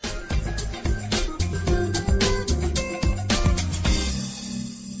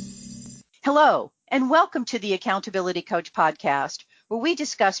Hello, and welcome to the Accountability Coach podcast, where we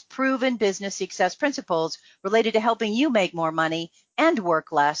discuss proven business success principles related to helping you make more money and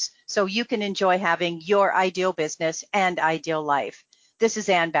work less so you can enjoy having your ideal business and ideal life. This is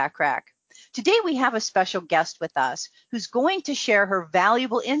Ann Backrack. Today we have a special guest with us who's going to share her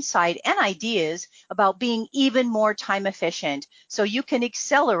valuable insight and ideas about being even more time efficient so you can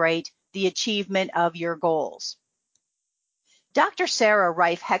accelerate the achievement of your goals. Dr. Sarah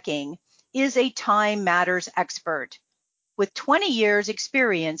Reiff-Hekking is a time matters expert with 20 years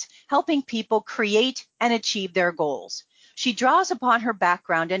experience helping people create and achieve their goals. She draws upon her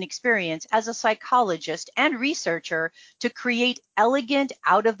background and experience as a psychologist and researcher to create elegant,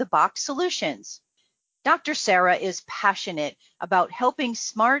 out-of-the-box solutions. Dr. Sarah is passionate about helping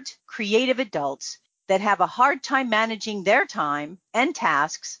smart, creative adults that have a hard time managing their time and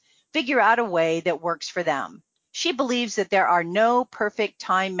tasks figure out a way that works for them. She believes that there are no perfect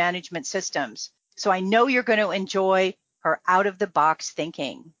time management systems, so I know you're going to enjoy her out-of-the-box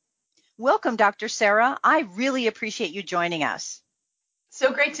thinking. Welcome, Dr. Sarah. I really appreciate you joining us.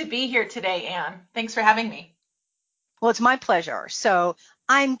 So great to be here today, Ann. Thanks for having me. Well, it's my pleasure. So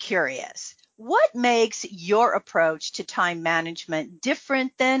I'm curious, what makes your approach to time management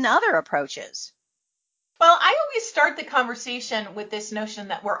different than other approaches? Well, I always start the conversation with this notion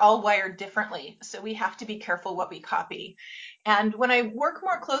that we're all wired differently, so we have to be careful what we copy. And when I work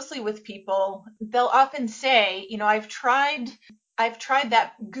more closely with people, they'll often say, I've tried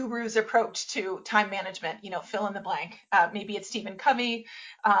that guru's approach to time management, fill in the blank. Maybe it's Stephen Covey.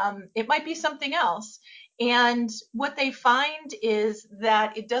 It might be something else. And what they find is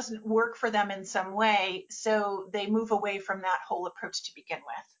that it doesn't work for them in some way, so they move away from that whole approach to begin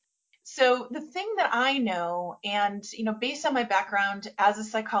with. So the thing that I know, and based on my background as a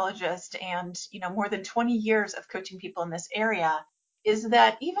psychologist and more than 20 years of coaching people in this area, is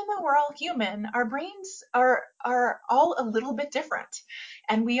that even though we're all human, our brains are all a little bit different,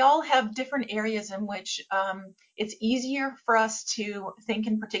 and we all have different areas in which it's easier for us to think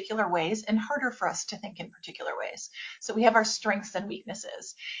in particular ways and harder for us to think in particular ways. So we have our strengths and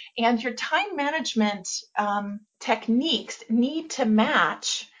weaknesses, and your time management techniques need to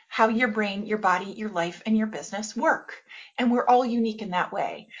match how your brain, your body, your life, and your business work. And we're all unique in that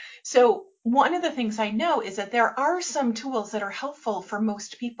way. So one of the things I know is that there are some tools that are helpful for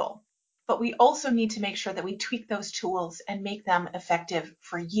most people, but we also need to make sure that we tweak those tools and make them effective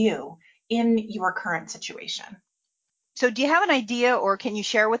for you in your current situation. So do you have an idea, or can you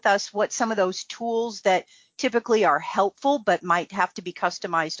share with us what some of those tools that typically are helpful but might have to be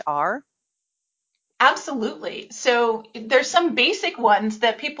customized are? Absolutely. So there's some basic ones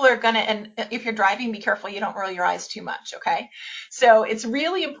that people are going to, and if you're driving, be careful you don't roll your eyes too much, okay? So it's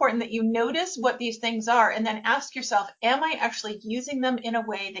really important that you notice what these things are and then ask yourself, am I actually using them in a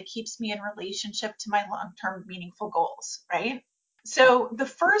way that keeps me in relationship to my long-term meaningful goals, right? So the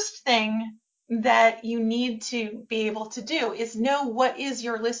first thing that you need to be able to do is know what is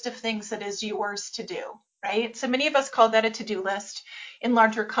your list of things that is yours to do, right? So many of us call that a to-do list. In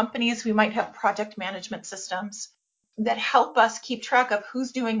larger companies, we might have project management systems that help us keep track of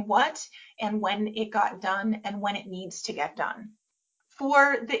who's doing what and when it got done and when it needs to get done.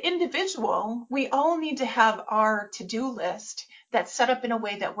 For the individual, we all need to have our to-do list that's set up in a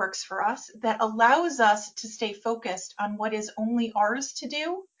way that works for us, that allows us to stay focused on what is only ours to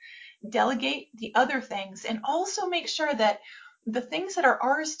do, delegate the other things, and also make sure that the things that are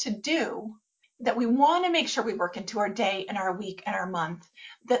ours to do, that we want to make sure we work into our day and our week and our month,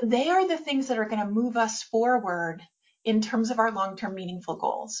 that they are the things that are going to move us forward in terms of our long-term meaningful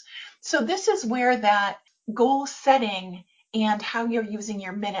goals. So this is where that goal setting and how you're using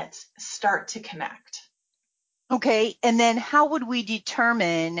your minutes start to connect. Okay, and then how would we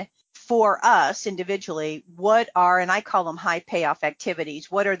determine for us individually what are, and I call them high payoff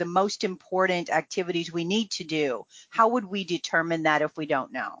activities, what are the most important activities we need to do? How would we determine that if we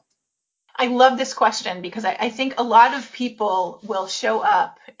don't know? I love this question because I think a lot of people will show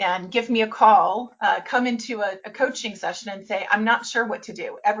up and give me a call, come into a coaching session and say, I'm not sure what to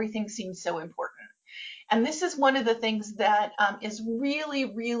do. Everything seems so important. And this is one of the things that is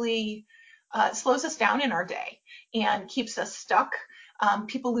really, really slows us down in our day and keeps us stuck.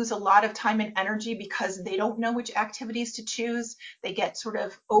 People lose a lot of time and energy because they don't know which activities to choose. They get sort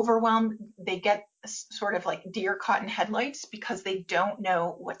of overwhelmed. They get sort of like deer caught in headlights because they don't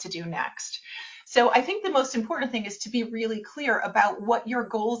know what to do next. So I think the most important thing is to be really clear about what your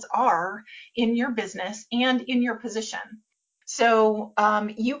goals are in your business and in your position. So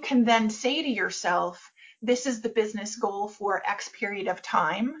you can then say to yourself, this is the business goal for X period of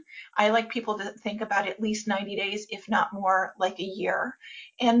time. I like people to think about at least 90 days, if not more, like a year.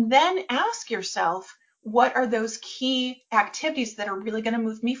 And then ask yourself, what are those key activities that are really going to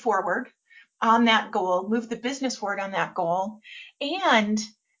move me forward on that goal, move the business forward on that goal, and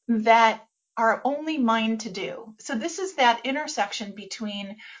that are only mine to do. So this is that intersection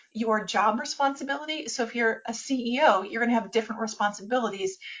between your job responsibility. So if you're a CEO, you're going to have different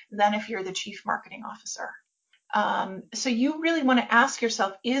responsibilities than if you're the chief marketing officer. So you really want to ask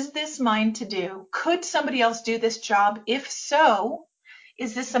yourself, is this mine to do? Could somebody else do this job? If so,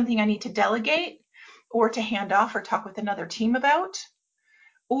 is this something I need to delegate or to hand off or talk with another team about?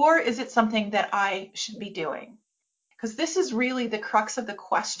 Or is it something that I should be doing? Because this is really the crux of the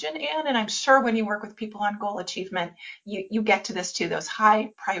question, Anne, and I'm sure when you work with people on goal achievement, you get to this too, those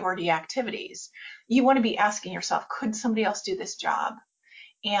high priority activities. You want to be asking yourself, could somebody else do this job?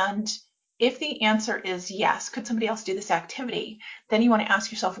 And if the answer is yes, could somebody else do this activity? Then you want to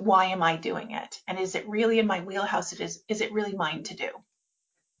ask yourself, why am I doing it? And is it really in my wheelhouse? Is it really mine to do?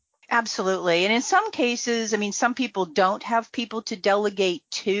 Absolutely. And in some cases, I mean, some people don't have people to delegate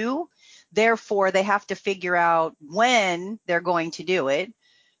to. Therefore, they have to figure out when they're going to do it,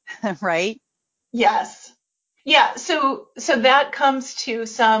 right? Yes. Yeah, so that comes to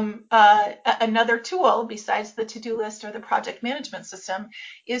some another tool besides the to-do list or the project management system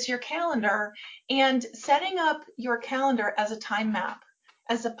is your calendar, and setting up your calendar as a time map,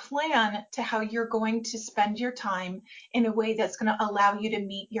 as a plan to how you're going to spend your time in a way that's going to allow you to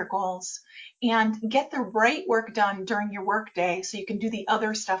meet your goals and get the right work done during your work day so you can do the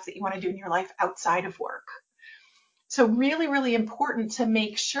other stuff that you want to do in your life outside of work. So really, really important to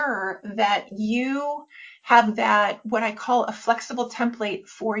make sure that you have that, what I call a flexible template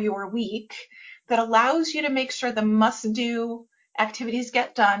for your week that allows you to make sure the must-do activities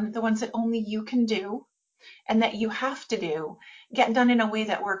get done, the ones that only you can do and that you have to do, get done in a way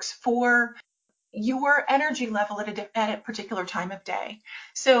that works for your energy level at a particular time of day.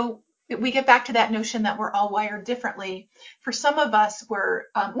 So we get back to that notion that we're all wired differently. For some of us, we're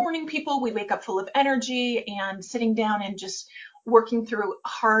morning people. We wake up full of energy and sitting down and just working through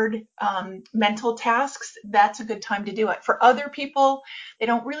hard mental tasks. That's a good time to do it. For other people, they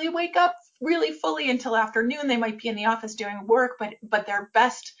don't really wake up really fully until afternoon. They might be in the office doing work, but their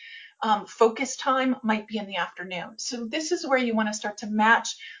best focus time might be in the afternoon. So this is where you want to start to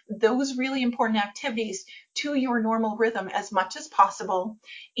match those really important activities to your normal rhythm as much as possible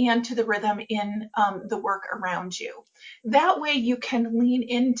and to the rhythm in the work around you. That way you can lean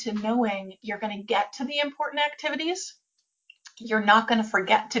into knowing you're going to get to the important activities. You're not going to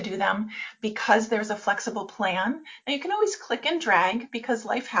forget to do them because there's a flexible plan. Now you can always click and drag because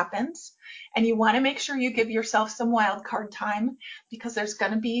life happens, and you want to make sure you give yourself some wild card time because there's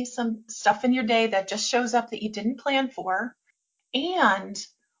going to be some stuff in your day that just shows up that you didn't plan for. And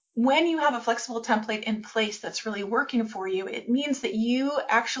when you have a flexible template in place that's really working for you, it means that you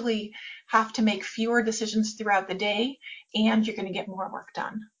actually have to make fewer decisions throughout the day and you're going to get more work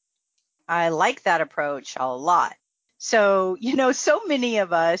done. I like that approach a lot. So, so many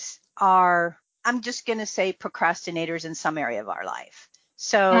of us are, I'm just going to say, procrastinators in some area of our life.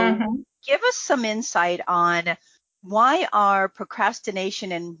 So Mm-hmm. give us some insight on why are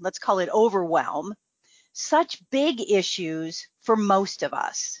procrastination and let's call it overwhelm such big issues for most of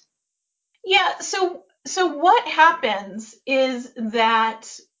us? Yeah, so what happens is that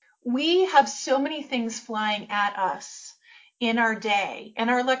we have so many things flying at us in our day,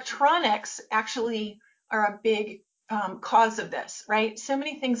 and our electronics actually are a big cause of this, right? So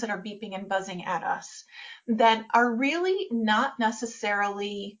many things that are beeping and buzzing at us that are really not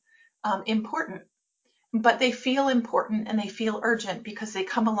necessarily important, but they feel important and they feel urgent because they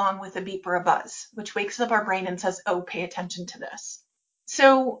come along with a beep or a buzz, which wakes up our brain and says, oh, pay attention to this.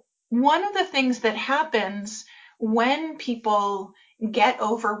 So one of the things that happens when people get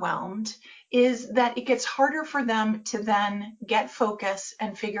overwhelmed is that it gets harder for them to then get focus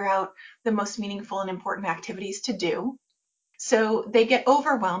and figure out the most meaningful and important activities to do. So they get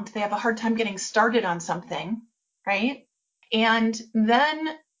overwhelmed. They have a hard time getting started on something, right? And then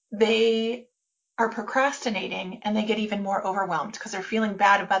they are procrastinating and they get even more overwhelmed because they're feeling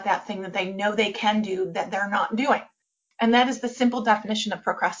bad about that thing that they know they can do that they're not doing. And that is the simple definition of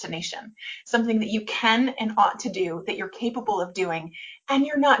procrastination, something that you can and ought to do, that you're capable of doing, and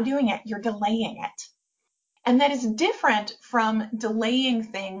you're not doing it, you're delaying it. And that is different from delaying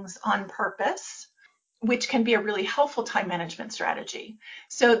things on purpose, which can be a really helpful time management strategy.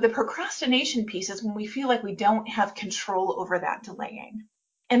 So the procrastination piece is when we feel like we don't have control over that delaying.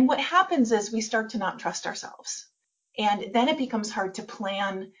 And what happens is we start to not trust ourselves. And then it becomes hard to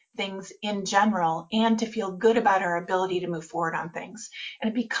plan things in general and to feel good about our ability to move forward on things. And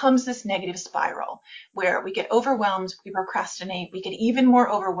it becomes this negative spiral where we get overwhelmed, we procrastinate, we get even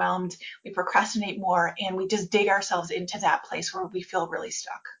more overwhelmed, we procrastinate more, and we just dig ourselves into that place where we feel really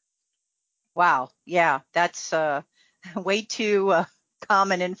stuck. Wow. Yeah, that's way too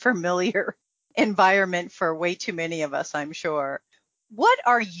common and familiar environment for way too many of us, I'm sure. What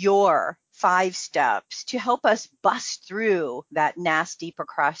are your 5 steps to help us bust through that nasty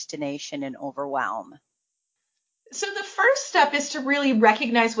procrastination and overwhelm? So the first step is to really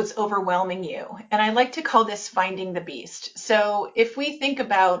recognize what's overwhelming you. And I like to call this finding the beast. So if we think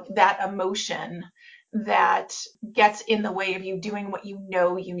about that emotion that gets in the way of you doing what you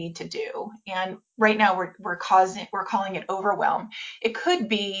know you need to do, and right now we're calling it overwhelm. It could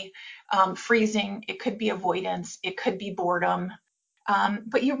be freezing, it could be avoidance, it could be boredom.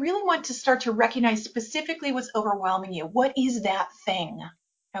 But you really want to start to recognize specifically what's overwhelming you. What is that thing?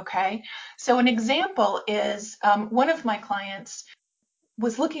 Okay. So an example is one of my clients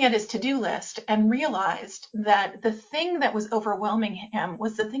was looking at his to-do list and realized that the thing that was overwhelming him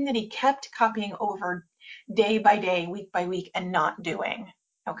was the thing that he kept copying over day by day, week by week, and not doing.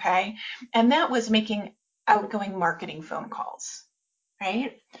 Okay. And that was making outgoing marketing phone calls.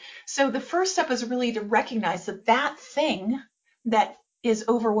 Right. So the first step is really to recognize that that thing that is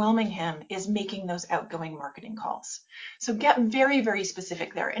overwhelming him is making those outgoing marketing calls. So get very, very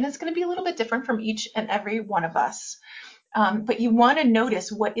specific there. And it's going to be a little bit different from each and every one of us. But you want to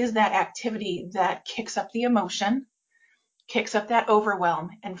notice what is that activity that kicks up the emotion, kicks up that overwhelm,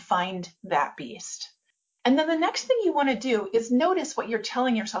 and find that beast. And then the next thing you want to do is notice what you're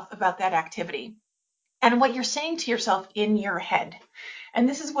telling yourself about that activity and what you're saying to yourself in your head. And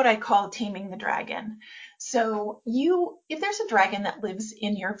this is what I call taming the dragon. So if there's a dragon that lives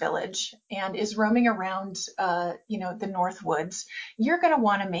in your village and is roaming around, the North Woods, you're going to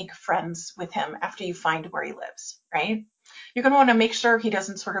want to make friends with him after you find where he lives, right? You're going to want to make sure he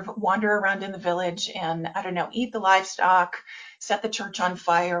doesn't sort of wander around in the village and, I don't know, eat the livestock, set the church on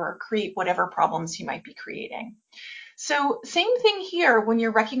fire, or create whatever problems he might be creating. So same thing here, when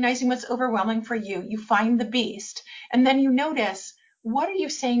you're recognizing what's overwhelming for you, you find the beast, and then you notice, what are you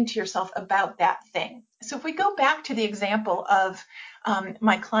saying to yourself about that thing? So if we go back to the example of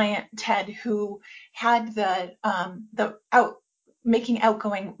my client, Ted, who had making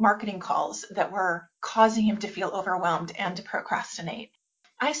outgoing marketing calls that were causing him to feel overwhelmed and to procrastinate.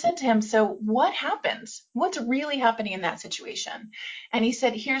 I said to him, so what happens? What's really happening in that situation? And he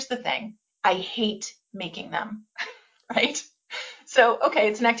said, here's the thing. I hate making them. Right? So, okay,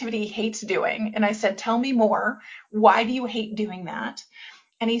 it's an activity he hates doing. And I said, tell me more. Why do you hate doing that?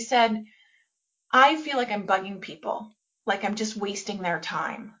 And he said, I feel like I'm bugging people, like I'm just wasting their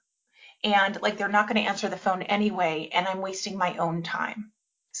time. And like they're not going to answer the phone anyway, and I'm wasting my own time.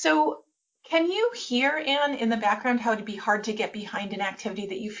 So, can you hear, Anne, in the background, how it'd be hard to get behind an activity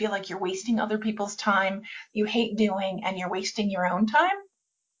that you feel like you're wasting other people's time, you hate doing, and you're wasting your own time?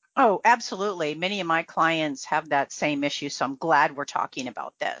 Oh, absolutely. Many of my clients have that same issue, so I'm glad we're talking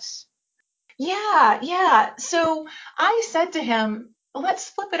about this. Yeah, yeah. So I said to him, let's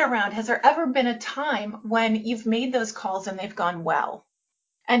flip it around. Has there ever been a time when you've made those calls and they've gone well?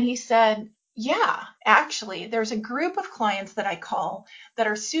 And he said, yeah, actually, there's a group of clients that I call that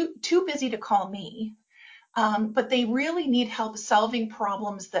are too busy to call me, but they really need help solving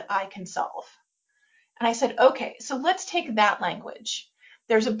problems that I can solve. And I said, okay, so let's take that language.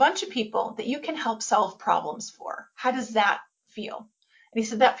 There's a bunch of people that you can help solve problems for. How does that feel? And he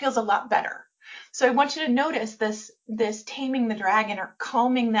said, that feels a lot better. So I want you to notice this taming the dragon, or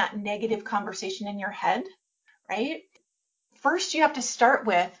calming that negative conversation in your head, right? First, you have to start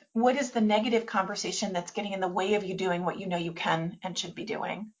with, what is the negative conversation that's getting in the way of you doing what you know you can and should be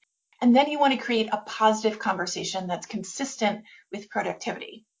doing? And then you want to create a positive conversation that's consistent with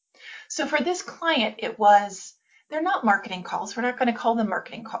productivity. So for this client, they're not marketing calls. We're not going to call them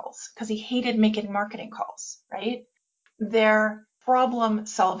marketing calls because he hated making marketing calls, right? They're problem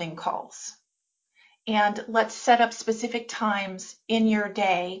solving calls. And let's set up specific times in your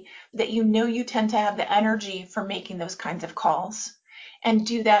day that you know you tend to have the energy for making those kinds of calls, and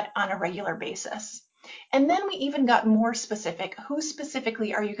do that on a regular basis. And then we even got more specific. Who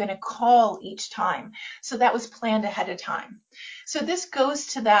specifically are you going to call each time? So that was planned ahead of time. So this goes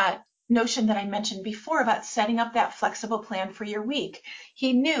to that notion that I mentioned before about setting up that flexible plan for your week.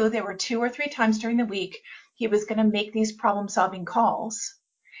 He knew there were 2 or 3 times during the week he was going to make these problem solving calls.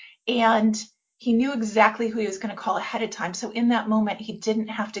 And he knew exactly who he was going to call ahead of time. So in that moment, he didn't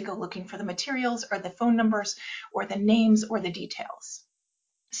have to go looking for the materials or the phone numbers or the names or the details.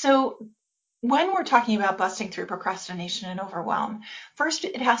 So when we're talking about busting through procrastination and overwhelm, first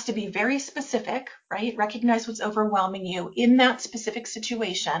it has to be very specific, right? Recognize what's overwhelming you in that specific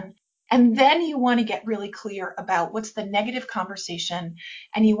situation. And then you want to get really clear about what's the negative conversation,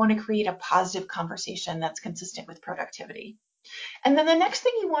 and you want to create a positive conversation that's consistent with productivity. And then the next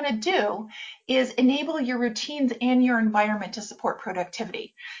thing you want to do is enable your routines and your environment to support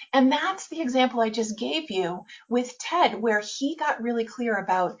productivity. And that's the example I just gave you with Ted, where he got really clear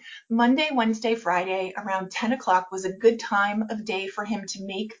about Monday, Wednesday, Friday around 10 o'clock was a good time of day for him to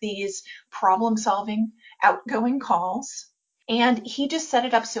make these problem solving outgoing calls. And he just set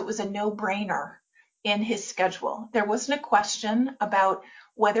it up so it was a no-brainer in his schedule. There wasn't a question about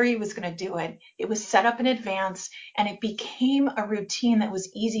whether he was going to do it. It was set up in advance, and it became a routine that was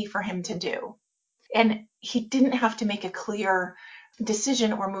easy for him to do. And he didn't have to make a clear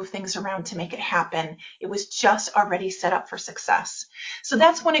decision or move things around to make it happen. It was just already set up for success. So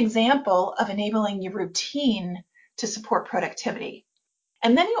that's one example of enabling your routine to support productivity.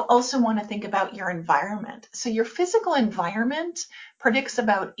 And then you also want to think about your environment. So your physical environment predicts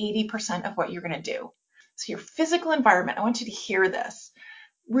about 80% of what you're going to do. So your physical environment, I want you to hear this,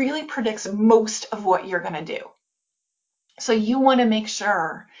 really predicts most of what you're going to do. So you want to make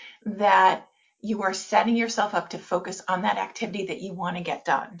sure that you are setting yourself up to focus on that activity that you want to get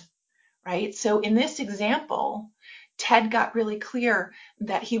done, right? So in this example, Ted got really clear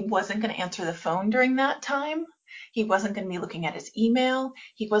that he wasn't going to answer the phone during that time. He wasn't going to be looking at his email.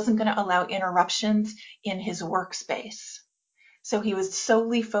 He wasn't going to allow interruptions in his workspace. So he was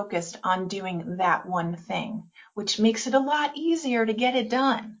solely focused on doing that one thing, which makes it a lot easier to get it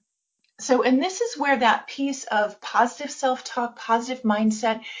done. So, and this is where that piece of positive self-talk, positive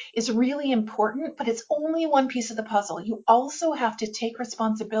mindset is really important, but it's only one piece of the puzzle. You also have to take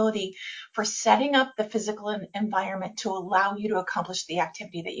responsibility for setting up the physical environment to allow you to accomplish the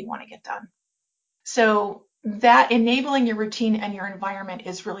activity that you want to get done. So that enabling your routine and your environment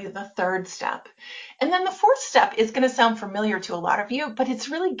is really the third step. And then the fourth step is going to sound familiar to a lot of you, but it's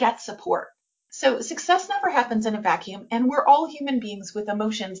really get support. So success never happens in a vacuum, and we're all human beings with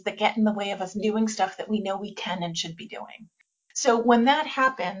emotions that get in the way of us doing stuff that we know we can and should be doing. So when that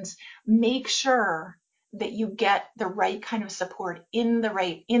happens, make sure that you get the right kind of support in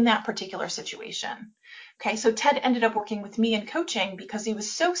that particular situation. Okay, so Ted ended up working with me in coaching because he was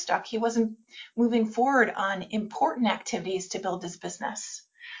so stuck, he wasn't moving forward on important activities to build his business.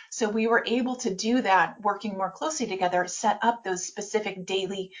 So we were able to do that working more closely together, set up those specific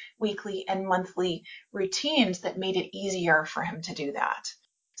daily, weekly, and monthly routines that made it easier for him to do that.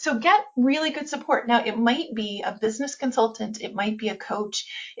 So get really good support. Now, it might be a business consultant, it might be a coach,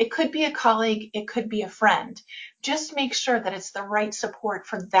 it could be a colleague, it could be a friend. Just make sure that it's the right support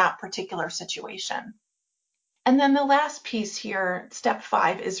for that particular situation. And then the last piece here, step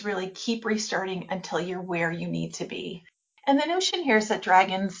 5, is really keep restarting until you're where you need to be. And the notion here is that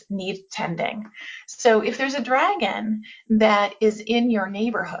dragons need tending. So if there's a dragon that is in your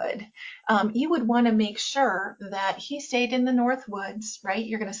neighborhood, you would want to make sure that he stayed in the North Woods, right?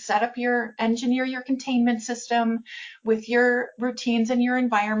 You're going to engineer your containment system with your routines and your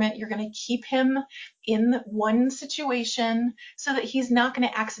environment. You're going to keep him in one situation so that he's not going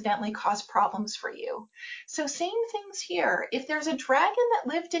to accidentally cause problems for you. So same things here. If there's a dragon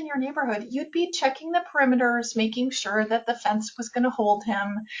that lived in your neighborhood, you'd be checking the perimeters, making sure that the fence was going to hold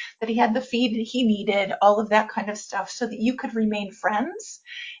him, that he had the feed he needed, all of that kind of stuff, so that you could remain friends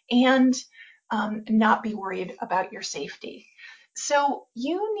and not be worried about your safety. So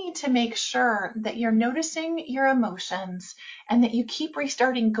you need to make sure that you're noticing your emotions and that you keep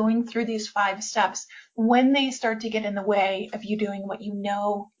restarting going through these 5 steps when they start to get in the way of you doing what you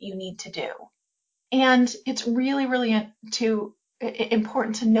know you need to do. And it's really, really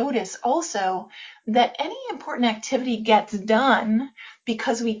important to notice also that any important activity gets done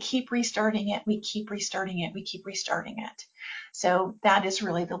because we keep restarting it, we keep restarting it, we keep restarting it. So that is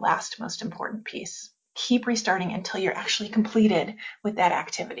really the last most important piece. Keep restarting until you're actually completed with that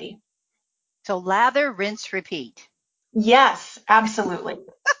activity. So lather, rinse, repeat. Yes, absolutely.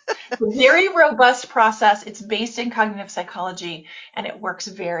 Very robust process. It's based in cognitive psychology, and it works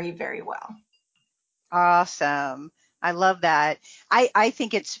very, very well. Awesome. I love that. I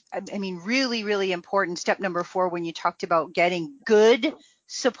think it's, I mean, really, really important. Step number 4, when you talked about getting good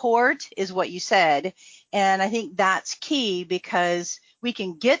support, is what you said. And I think that's key because we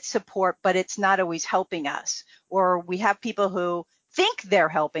can get support, but it's not always helping us. Or we have people who think they're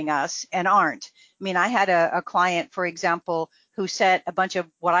helping us and aren't. I mean, I had a client, for example, who set a bunch of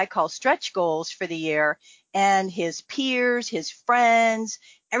what I call stretch goals for the year, and his peers, his friends,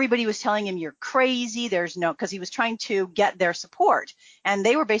 everybody was telling him, you're crazy. There's no, because he was trying to get their support. And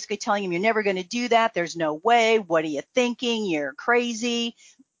they were basically telling him, you're never going to do that. There's no way. What are you thinking? You're crazy.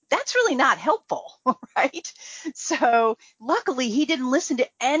 That's really not helpful, right? So luckily he didn't listen to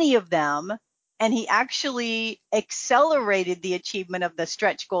any of them. And he actually accelerated the achievement of the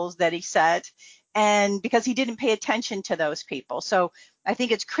stretch goals that he set. And because he didn't pay attention to those people. So I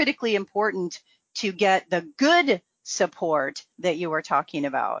think it's critically important to get the good support that you were talking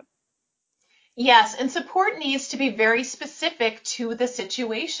about. Yes, and support needs to be very specific to the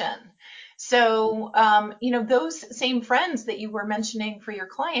situation. So, those same friends that you were mentioning for your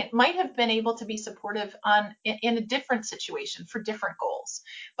client might have been able to be supportive in a different situation for different goals.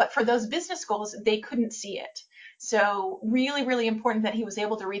 But for those business goals, they couldn't see it. So really, really important that he was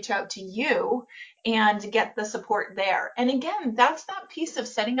able to reach out to you and get the support there. And again, that's that piece of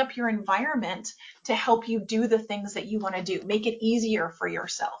setting up your environment to help you do the things that you want to do, make it easier for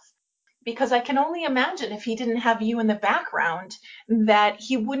yourself. Because I can only imagine if he didn't have you in the background that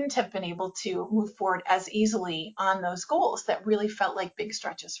he wouldn't have been able to move forward as easily on those goals that really felt like big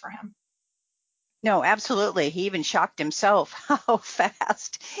stretches for him. No, absolutely. He even shocked himself how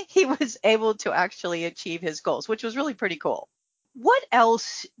fast he was able to actually achieve his goals, which was really pretty cool. What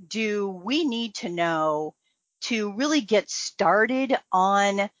else do we need to know to really get started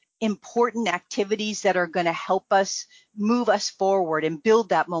on important activities that are going to help us move us forward and build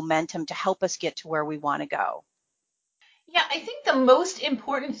that momentum to help us get to where we want to go? Yeah, I think the most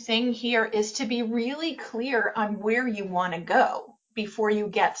important thing here is to be really clear on where you want to go before you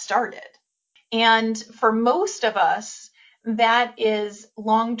get started. And for most of us, that is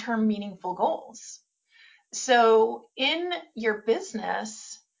long-term meaningful goals. So in your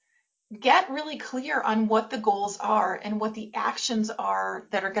business, get really clear on what the goals are and what the actions are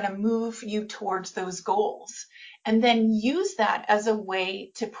that are going to move you towards those goals. And then use that as a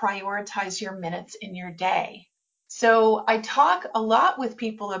way to prioritize your minutes in your day. So I talk a lot with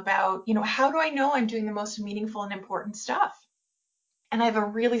people about, how do I know I'm doing the most meaningful and important stuff? And I have a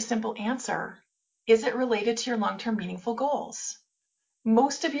really simple answer. Is it related to your long-term meaningful goals?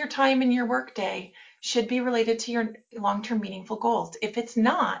 Most of your time in your workday should be related to your long-term meaningful goals. If it's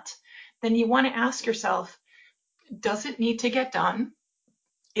not, then you want to ask yourself, does it need to get done?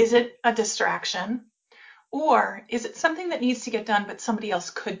 Is it a distraction? Or is it something that needs to get done, but somebody else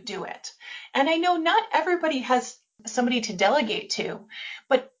could do it? And I know not everybody has somebody to delegate to,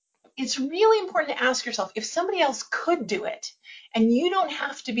 but it's really important to ask yourself if somebody else could do it and you don't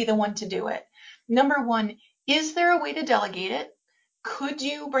have to be the one to do it. Number one, is there a way to delegate it? Could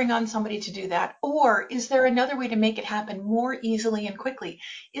you bring on somebody to do that? Or is there another way to make it happen more easily and quickly?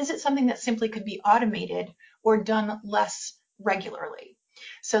 Is it something that simply could be automated or done less regularly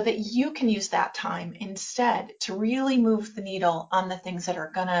so that you can use that time instead to really move the needle on the things that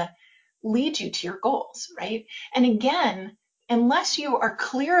are going to lead you to your goals, right? And again, unless you are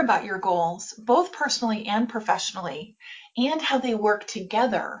clear about your goals, both personally and professionally, and how they work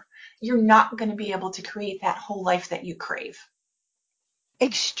together, you're not going to be able to create that whole life that you crave.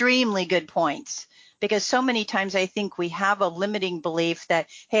 Extremely good points, because so many times I think we have a limiting belief that,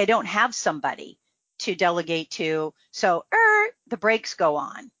 hey, I don't have somebody to delegate to, so the brakes go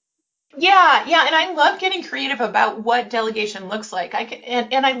on. Yeah, and I love getting creative about what delegation looks like.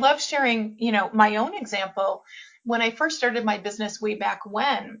 And I love sharing, my own example. When I first started my business way back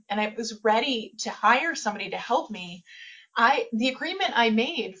when, and I was ready to hire somebody to help me, the agreement I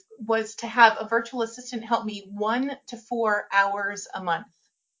made was to have a virtual assistant help me 1 to 4 hours a month,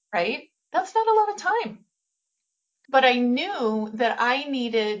 right? That's not a lot of time. But I knew that I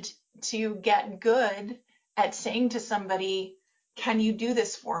needed to get good at saying to somebody, can you do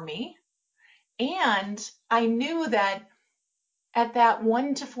this for me? And I knew that at that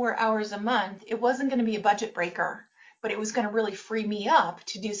 1 to 4 hours a month, it wasn't going to be a budget breaker, but it was going to really free me up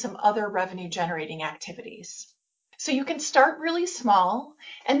to do some other revenue generating activities. So you can start really small,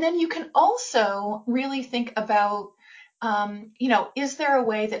 and then you can also really think about, is there a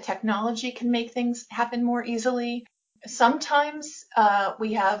way that technology can make things happen more easily? Sometimes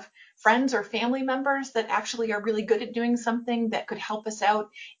we have friends or family members that actually are really good at doing something that could help us out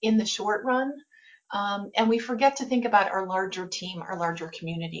in the short run. And we forget to think about our larger team, our larger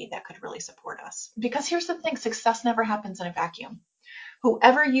community that could really support us. Because here's the thing, success never happens in a vacuum.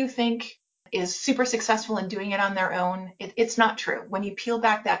 Whoever you think is super successful in doing it on their own, it's not true. When you peel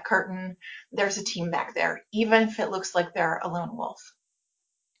back that curtain, there's a team back there, even if it looks like they're a lone wolf.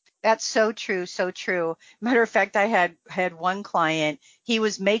 That's so true, so true. Matter of fact, I had one client, he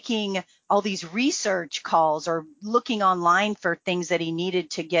was making all these research calls or looking online for things that he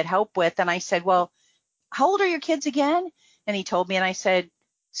needed to get help with. And I said, well, how old are your kids again? And he told me, and I said,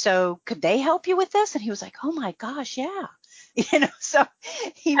 So could they help you with this? And he was like, oh my gosh, yeah. So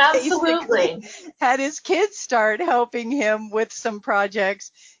he basically Absolutely. had his kids start helping him with some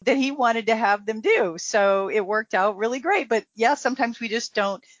projects that he wanted to have them do. So it worked out really great. But yeah, sometimes we just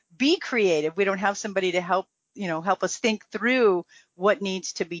don't be creative. We don't have somebody to help us think through what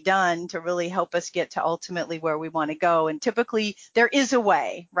needs to be done to really help us get to ultimately where we want to go. And typically there is a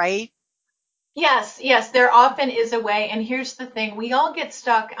way, right? Yes, yes, there often is a way. And here's the thing, we all get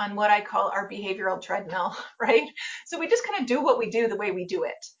stuck on what I call our behavioral treadmill, right? So we just kind of do what we do the way we do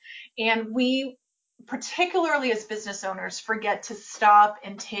it. And we, particularly as business owners, forget to stop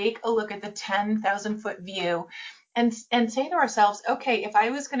and take a look at the 10,000-foot view and say to ourselves, okay, if I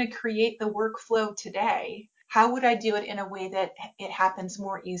was going to create the workflow today, how would I do it in a way that it happens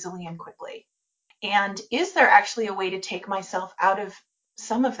more easily and quickly? And is there actually a way to take myself out of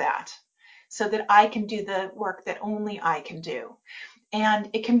some of that so that I can do the work that only I can do? And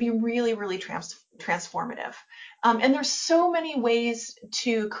it can be really, really transformative. And there's so many ways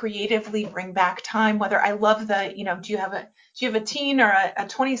to creatively bring back time. Whether I love do you have a teen or a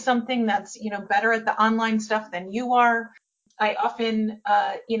 20 something that's better at the online stuff than you are? I often,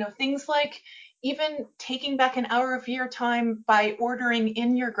 things like even taking back an hour of your time by ordering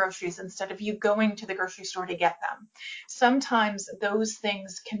in your groceries instead of you going to the grocery store to get them. Sometimes those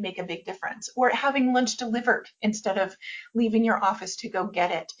things can make a big difference. Or having lunch delivered instead of leaving your office to go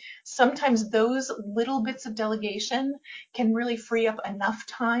get it. Sometimes those little bits of delegation can really free up enough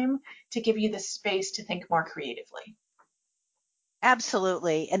time to give you the space to think more creatively.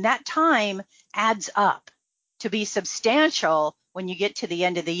 Absolutely. And that time adds up to be substantial when you get to the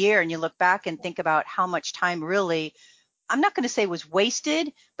end of the year and you look back and think about how much time really, I'm not going to say was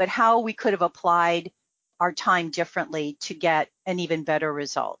wasted, but how we could have applied our time differently to get an even better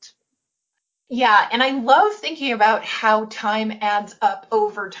result. Yeah, and I love thinking about how time adds up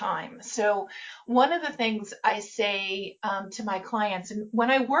over time. So, one of the things I say to my clients, and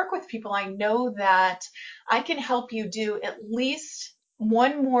when I work with people, I know that I can help you do at least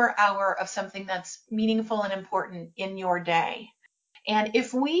one more hour of something that's meaningful and important in your day. And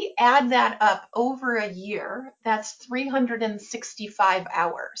if we add that up over a year, that's 365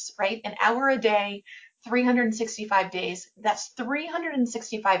 hours, right? An hour a day, 365 days, that's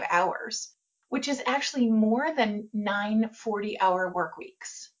 365 hours, which is actually more than 9 40-hour work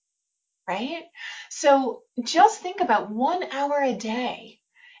weeks, right? So just think about 1 hour a day.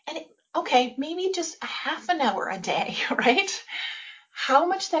 And okay, maybe just a half an hour a day, right? How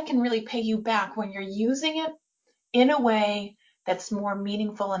much that can really pay you back when you're using it in a way that's more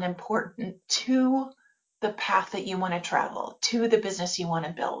meaningful and important to the path that you want to travel, to the business you want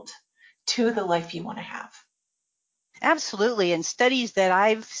to build, to the life you want to have. Absolutely. And studies that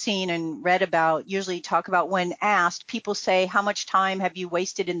I've seen and read about usually talk about when asked, people say, how much time have you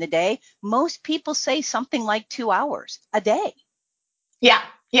wasted in the day? Most people say something like 2 hours a day. Yeah,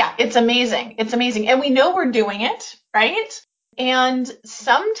 yeah, it's amazing. It's amazing. And we know we're doing it, right? And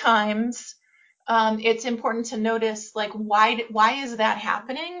sometimes it's important to notice like why is that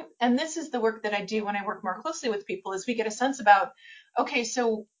happening? And this is the work that I do when I work more closely with people is we get a sense about, okay,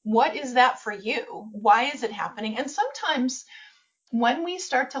 so what is that for you? Why is it happening? And sometimes when we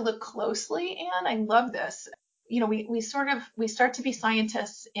start to look closely, and I love this, we start to be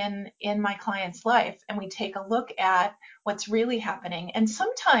scientists in my client's life, and we take a look at what's really happening. And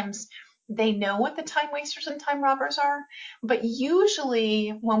sometimes they know what the time wasters and time robbers are, but usually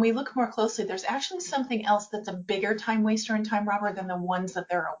when we look more closely, there's actually something else that's a bigger time waster and time robber than the ones that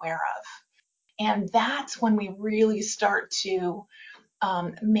they're aware of. And that's when we really start to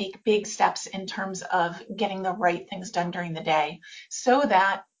make big steps in terms of getting the right things done during the day so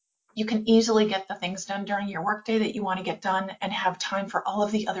that you can easily get the things done during your workday that you want to get done and have time for all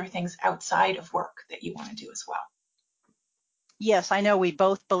of the other things outside of work that you want to do as well. Yes, I know we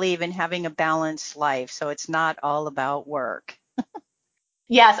both believe in having a balanced life, so it's not all about work.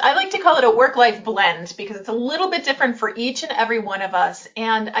 Yes, I like to call it a work-life blend because it's a little bit different for each and every one of us.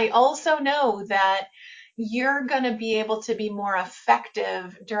 And I also know that you're going to be able to be more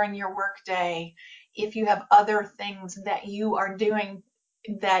effective during your workday if you have other things that you are doing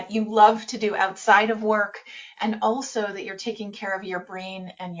that you love to do outside of work, and also that you're taking care of your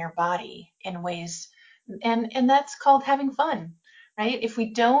brain and your body in ways, and that's called having fun, right? If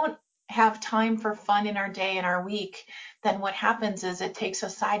we don't have time for fun in our day and our week, then what happens is it takes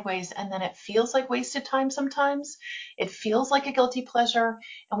us sideways, and then it feels like wasted time sometimes. It feels like a guilty pleasure,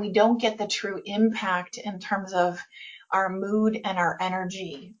 and we don't get the true impact in terms of our mood and our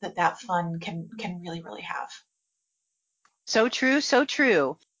energy that that fun can really, really have. So true, so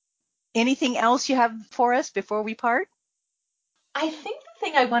true. Anything else you have for us before we part? I think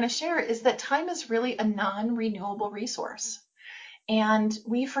thing I want to share is that time is really a non-renewable resource. And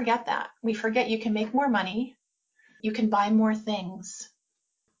we forget that. We forget you can make more money, you can buy more things,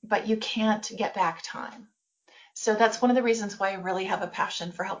 but you can't get back time. So that's one of the reasons why I really have a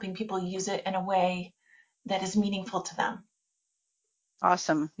passion for helping people use it in a way that is meaningful to them.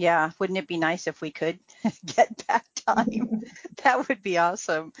 Awesome. Yeah. Wouldn't it be nice if we could get back time? That would be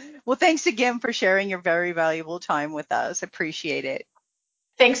awesome. Well, thanks again for sharing your very valuable time with us. Appreciate it.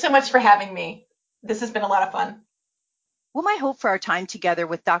 Thanks so much for having me. This has been a lot of fun. Well, my hope for our time together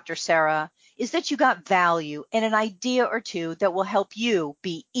with Dr. Sarah is that you got value and an idea or two that will help you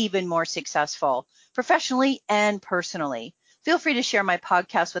be even more successful professionally and personally. Feel free to share my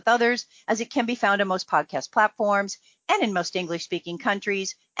podcast with others, as it can be found on most podcast platforms and in most English-speaking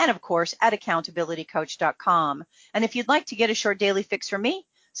countries, and of course at accountabilitycoach.com. And if you'd like to get a short daily fix from me,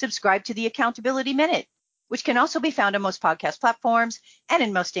 subscribe to the Accountability Minute, which can also be found on most podcast platforms and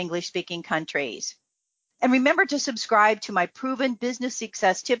in most English-speaking countries. And remember to subscribe to my Proven Business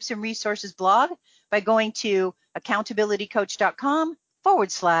Success Tips and Resources blog by going to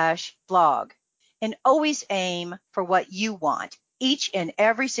accountabilitycoach.com/blog. And always aim for what you want each and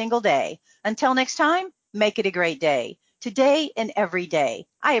every single day. Until next time, make it a great day, today and every day.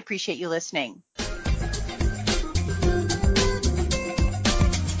 I appreciate you listening.